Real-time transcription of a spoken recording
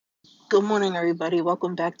Good morning, everybody.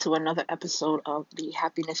 Welcome back to another episode of the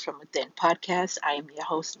Happiness from Within podcast. I am your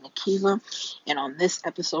host, Nikiva, and on this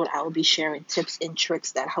episode, I will be sharing tips and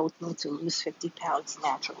tricks that helped me to lose 50 pounds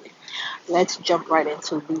naturally. Let's jump right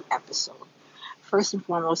into the episode. First and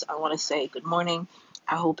foremost, I want to say good morning.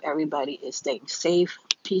 I hope everybody is staying safe.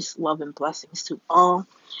 Peace, love, and blessings to all.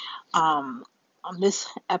 On this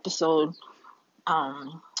episode,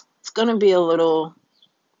 it's going to be a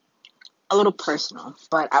little personal,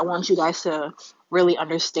 but I want you guys to really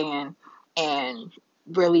understand and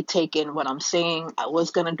really take in what I'm saying. I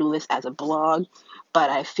was gonna do this as a blog, but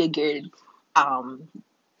I figured um,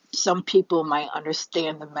 some people might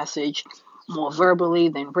understand the message more verbally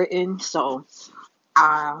than written. So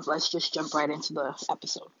let's just jump right into the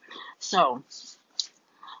episode. So,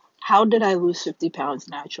 how did I lose 50 pounds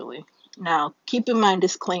naturally? Now, keep in mind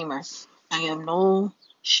disclaimer: I am no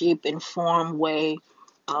shape and form way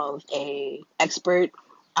of a expert.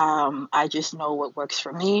 I just know what works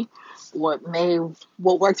for me. What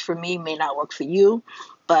works for me may not work for you,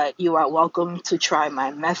 but you are welcome to try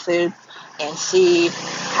my method and see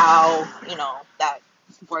how that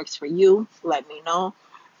works for you. Let me know.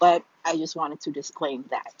 But I just wanted to disclaim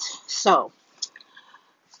that. So,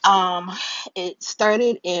 um, it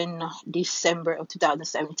started in December of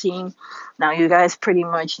 2017. Now, you guys pretty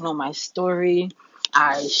much know my story.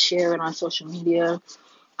 I share it on social media.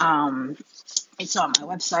 Um, it's on my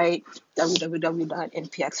website,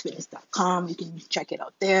 www.npxfitness.com. You can check it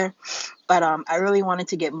out there. But I really wanted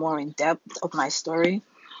to get more in depth of my story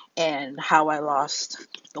and how I lost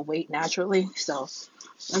the weight naturally. So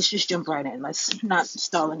let's just jump right in. Let's not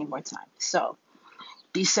stall any more time. So,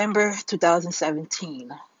 December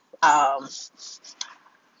 2017. Um,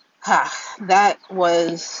 that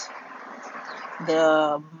was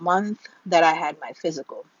the month that I had my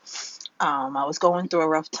physical. I was going through a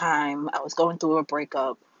rough time. I was going through a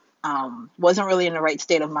breakup. Wasn't really in the right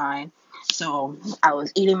state of mind. So I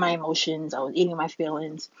was eating my emotions. I was eating my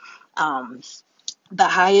feelings. Um, the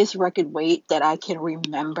highest record weight that I can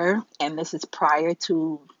remember, and this is prior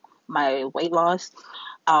to my weight loss,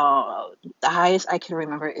 uh, the highest I can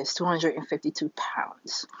remember is 252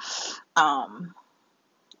 pounds. Um,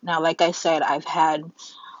 Now, like I said, I've had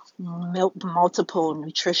multiple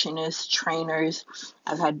nutritionists, trainers.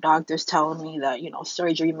 I've had doctors telling me that,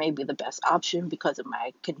 surgery may be the best option because of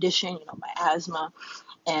my condition, my asthma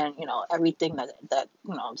and, everything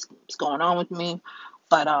is going on with me.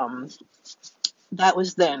 But that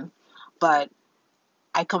was then. But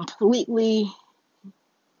I completely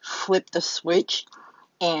flipped the switch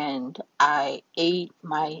and I ate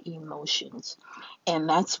my emotions. And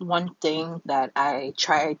that's one thing that I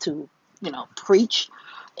try to, preach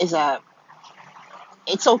is that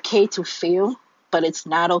it's okay to feel, but it's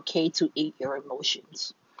not okay to eat your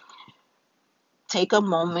emotions. Take a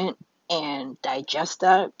moment and digest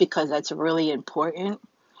that because that's really important.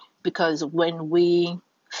 Because when we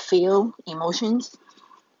feel emotions,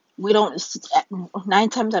 we don't, 9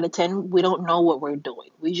 times out of 10, we don't know what we're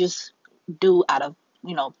doing. We just do out of,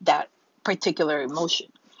 that particular emotion.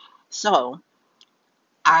 So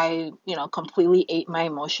completely ate my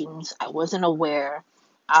emotions. I wasn't aware.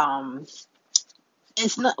 Um,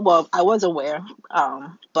 it's not, well, I was aware,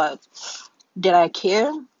 but did I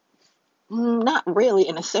care? Not really,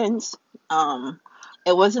 in a sense.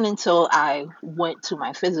 It wasn't until I went to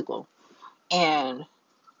my physical. And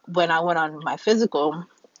when I went on my physical,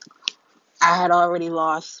 I had already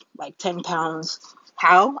lost like 10 pounds.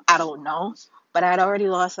 How? I don't know. But I had already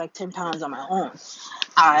lost like 10 pounds on my own.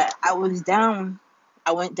 I was down,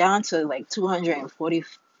 I went down to like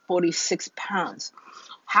 46 pounds.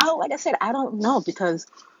 How? Like I said, I don't know because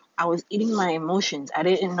I was eating my emotions. I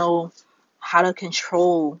didn't know how to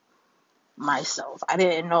control myself. I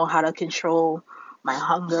didn't know how to control my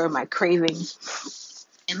hunger, my cravings.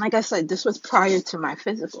 And like I said, this was prior to my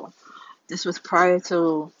physical. This was prior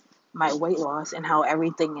to my weight loss and how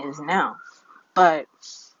everything is now. But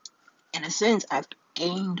in a sense, I've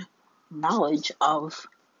gained knowledge of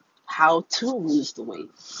how to lose the weight.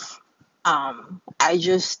 I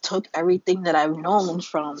just took everything that I've known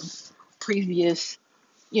from previous,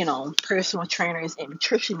 personal trainers and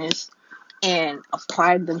nutritionists and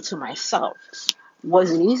applied them to myself.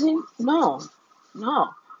 Was it easy? No,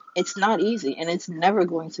 no. It's not easy, and it's never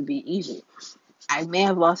going to be easy. I may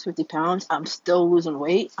have lost 50 pounds. I'm still losing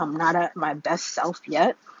weight. I'm not at my best self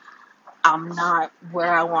yet. I'm not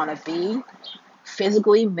where I want to be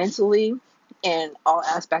physically, mentally, in all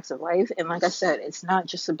aspects of life. And like I said, it's not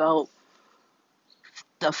just about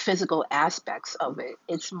the physical aspects of it,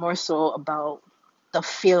 it's more so about the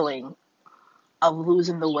feeling of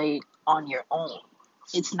losing the weight on your own.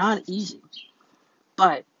 It's not easy,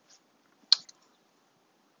 but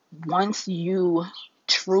Once you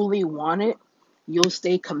truly want it, you'll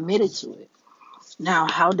stay committed to it. Now,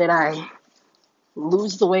 how did I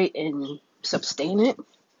lose the weight and sustain it?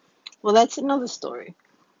 Well, that's another story.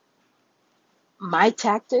 My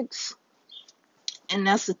tactics, and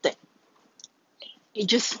that's the thing. You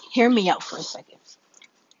just hear me out for a second.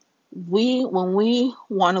 When we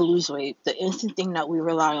want to lose weight, the instant thing that we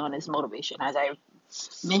rely on is motivation, as I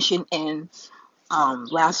mentioned in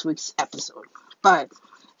last week's episode. But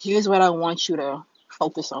here's what I want you to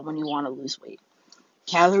focus on when you want to lose weight: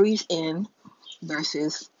 calories in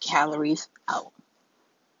versus calories out.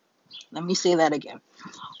 Let me say that again.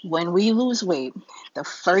 When we lose weight, the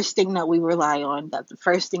first thing that we rely on, that the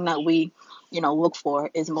first thing that we, look for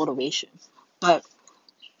is motivation. But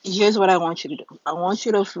here's what I want you to do. I want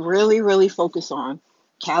you to really, really focus on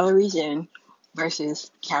calories in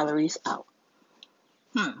versus calories out.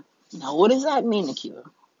 Now, what does that mean, Akiva?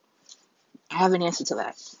 I have an answer to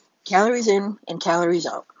that. Calories in and calories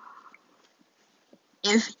out.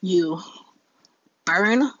 If you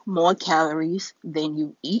burn more calories than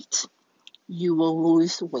you eat, you will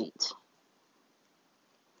lose weight.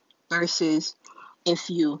 Versus if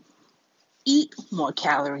you eat more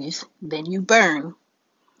calories than you burn,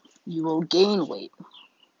 you will gain weight.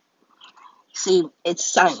 See, it's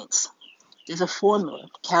science. There's a formula.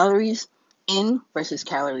 Calories in versus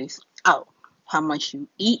calories out. How much you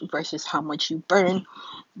eat versus how much you burn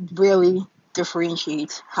really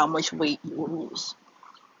differentiates how much weight you will lose.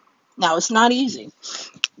 Now, it's not easy.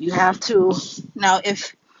 You have to, now,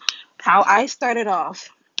 if how I started off,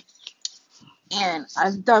 and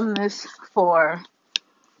I've done this for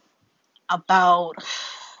about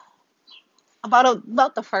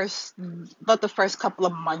about the first couple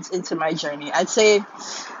of months into my journey. I'd say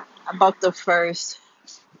about the first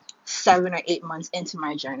 7 or 8 months into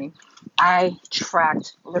my journey, I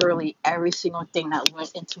tracked literally every single thing that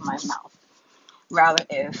went into my mouth. Rather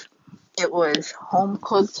if it was home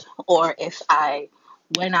cooked or if I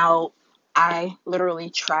went out, I literally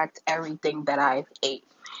tracked everything that I ate.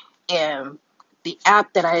 And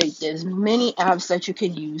there's many apps that you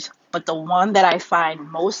can use, but the one that I find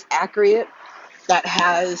most accurate, that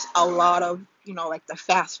has a lot of, like the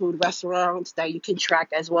fast food restaurants that you can track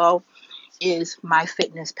as well, is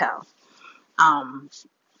MyFitnessPal. Um,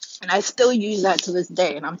 and I still use that to this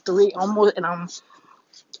day. And I'm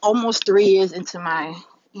almost 3 years into my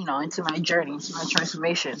journey, into my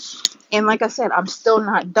transformation. And like I said, I'm still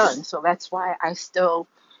not done. So that's why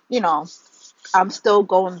you know, I'm still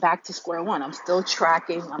going back to square one. I'm still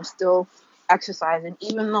tracking. I'm still exercising.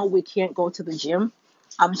 Even though we can't go to the gym,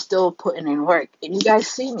 I'm still putting in work. And you guys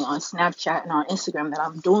see me on Snapchat and on Instagram that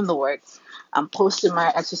I'm doing the work. I'm posting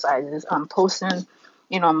my exercises. I'm posting,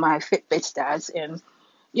 my Fitbit stats. And,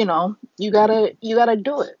 you gotta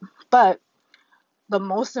do it. But the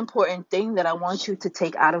most important thing that I want you to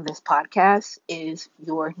take out of this podcast is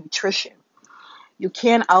your nutrition. You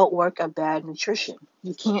can't outwork a bad nutrition.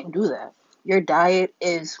 You can't do that. Your diet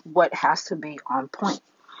is what has to be on point.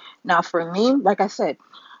 Now, for me, like I said,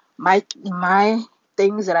 my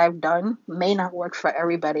things that I've done may not work for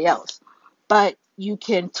everybody else, but you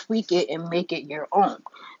can tweak it and make it your own.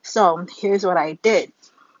 So here's what I did.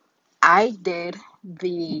 I did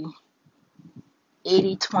the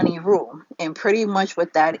 80-20 rule, and pretty much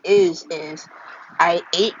what that is I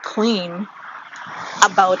ate clean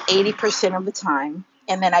about 80% of the time.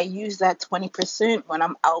 And then I use that 20% when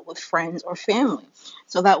I'm out with friends or family.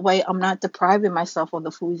 So that way I'm not depriving myself of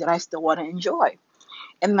the foods that I still want to enjoy.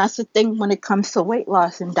 And that's the thing when it comes to weight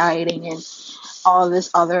loss and dieting and all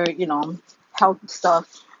this other, health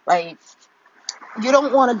stuff. Like, you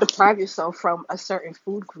don't want to deprive yourself from a certain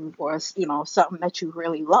food group or, something that you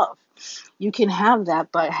really love. You can have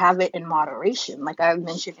that, but have it in moderation, like I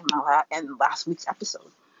mentioned in last week's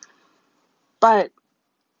episode. But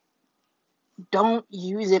don't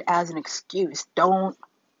use it as an excuse. Don't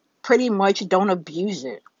abuse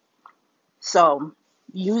it. So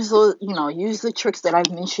use the tricks that I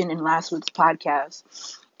mentioned in last week's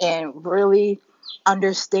podcast and really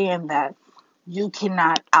understand that you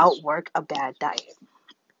cannot outwork a bad diet.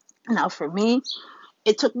 Now for me,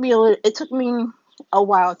 it took me a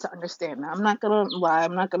while to understand that. I'm not gonna lie.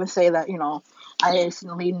 I'm not gonna say that I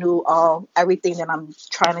instantly knew everything that I'm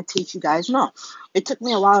trying to teach you guys. No, it took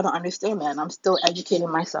me a while to understand that, and I'm still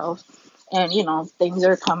educating myself. And things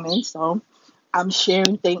are coming, so I'm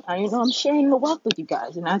sharing things. I'm sharing the wealth with you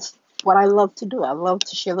guys, and that's what I love to do. I love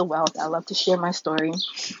to share the wealth. I love to share my story,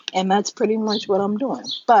 and that's pretty much what I'm doing.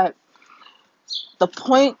 But the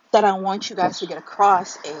point that I want you guys to get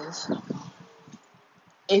across is,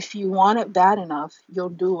 if you want it bad enough, you'll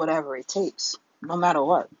do whatever it takes, no matter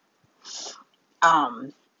what.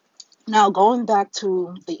 Um, Now, going back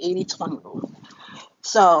to the 80-20 rule.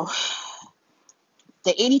 So,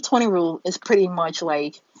 the 80-20 rule is pretty much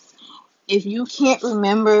like, if you can't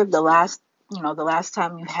remember the last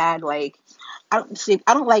time you had, like, I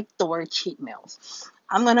don't like the word cheat meals.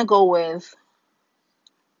 I'm going to go with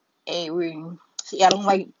a re, see, I don't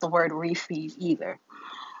like the word refeed either.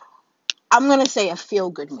 I'm going to say a feel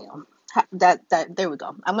good meal. That there we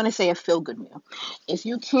go. I'm going to say a feel good meal. If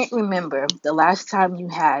you can't remember the last time you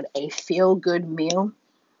had a feel good meal,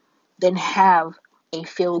 then have a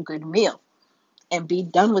feel good meal and be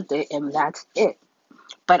done with it, and that's it.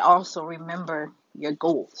 But also remember your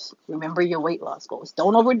goals. Remember your weight loss goals.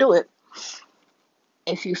 Don't overdo it.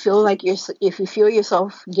 If you feel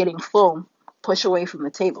yourself getting full, push away from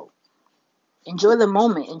the table. Enjoy the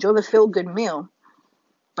moment. Enjoy the feel good meal,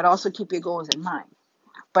 but also keep your goals in mind.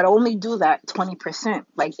 But only do that 20%.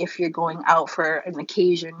 Like if you're going out for an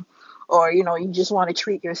occasion, or you just want to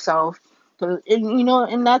treat yourself,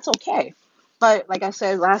 and that's okay. But like I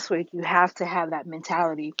said last week, you have to have that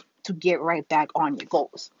mentality to get right back on your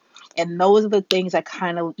goals. And those are the things that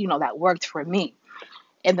kind of, that worked for me.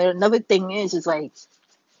 And then another thing is like,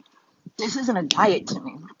 this isn't a diet to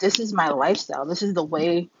me. This is my lifestyle. This is the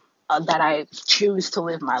way that I choose to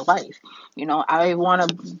live my life. I want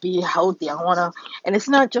to be healthy. And it's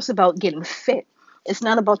not just about getting fit. It's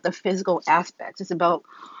not about the physical aspects. It's about,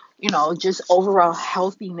 just overall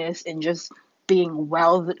healthiness and just being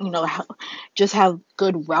well, just have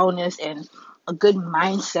good wellness and a good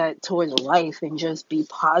mindset towards life and just be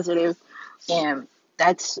positive. And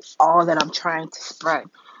that's all that I'm trying to spread.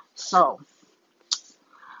 So,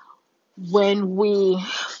 when we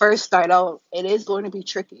first start out, it is going to be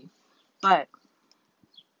tricky, but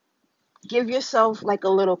give yourself like a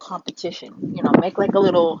little competition, make like a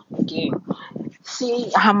little game.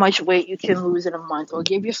 See how much weight you can lose in a month, or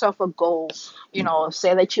give yourself a goal,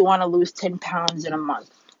 say that you want to lose 10 pounds in a month.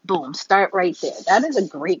 Boom, start right there. That is a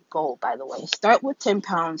great goal, by the way. Start with 10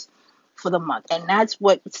 pounds for the month. And that's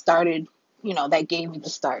what started, that gave me the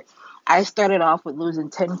start. I started off with losing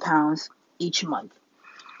 10 pounds each month,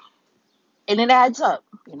 and it adds up.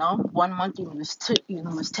 1 month you lose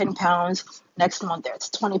 10 pounds. Next month that's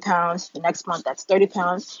 20 pounds. The next month that's 30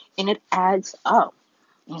 pounds, and it adds up.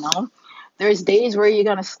 You know, there's days where you're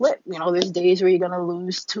gonna slip. There's days where you're gonna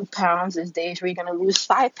lose 2 pounds. There's days where you're gonna lose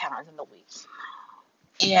 5 pounds in the week.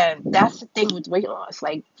 And that's the thing with weight loss.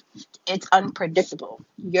 Like, it's unpredictable.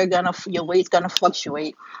 Your weight's gonna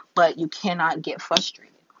fluctuate, but you cannot get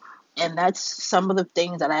frustrated. And that's some of the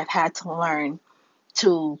things that I've had to learn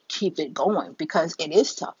to keep it going, because it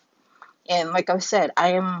is tough. And like I said,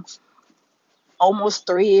 I am almost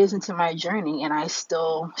 3 years into my journey and I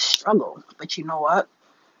still struggle. But you know what?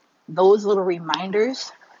 Those little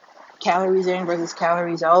reminders, calories in versus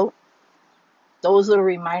calories out, those little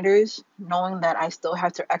reminders, knowing that I still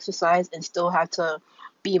have to exercise and still have to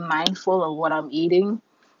be mindful of what I'm eating,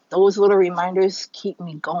 those little reminders keep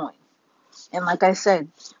me going. And like I said,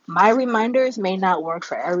 my reminders may not work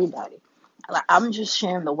for everybody. I'm just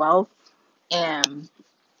sharing the wealth. And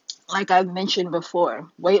like I've mentioned before,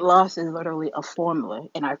 weight loss is literally a formula,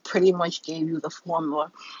 and I pretty much gave you the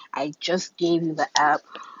formula. I just gave you the app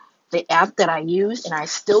that I use, and I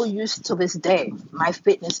still use to this day,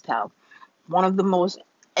 MyFitnessPal. One of the most,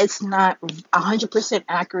 it's not 100%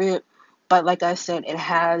 accurate, but like I said, it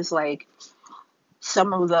has like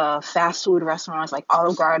some of the fast food restaurants like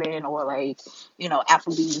Olive Garden, or like,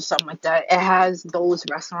 Applebee's or something like that. It has those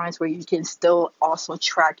restaurants where you can still also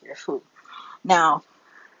track your food. Now,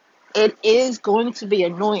 it is going to be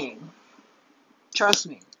annoying. Trust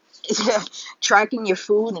me. Tracking your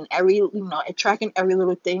food and tracking every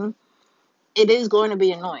little thing, it is going to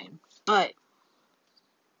be annoying. But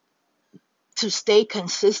to stay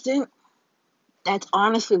consistent, that's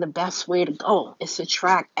honestly the best way to go, is to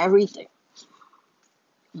track everything.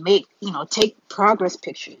 Take progress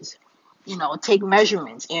pictures, take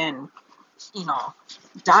measurements, and, you know,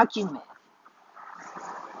 document.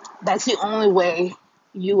 That's the only way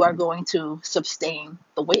you are going to sustain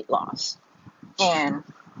the weight loss. And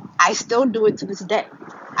I still do it to this day.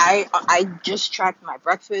 I just tracked my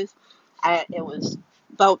breakfast. It was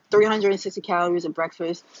about 360 calories of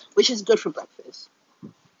breakfast, which is good for breakfast.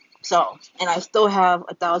 So, and I still have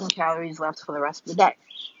 1,000 calories left for the rest of the day.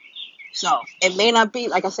 So it may not be,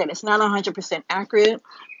 like I said, it's not 100% accurate,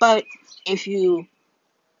 but if you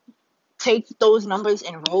take those numbers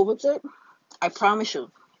and roll with it, I promise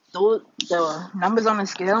you, the numbers on the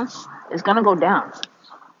scale is gonna go down.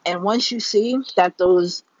 And once you see that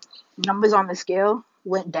those numbers on the scale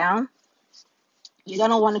went down, you're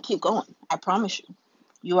going to want to keep going. I promise you.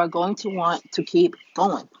 You are going to want to keep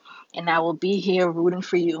going. and I will be here rooting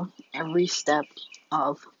for you every step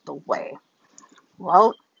of the way.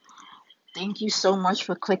 Well, thank you so much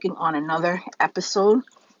for clicking on another episode.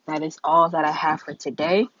 That is all that I have for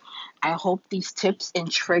today. I hope these tips and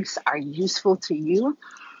tricks are useful to you.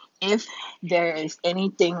 If there is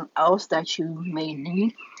anything else that you may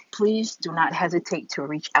need, please do not hesitate to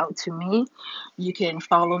reach out to me. You can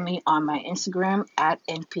follow me on my Instagram at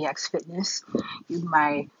NPX Fitness.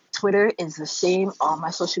 My Twitter is the same. All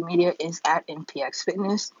my social media is at NPX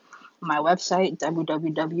Fitness. My website,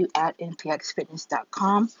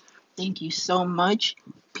 www.npxfitness.com. Thank you so much.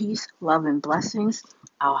 Peace, love, and blessings.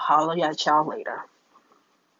 I'll holler at y'all later.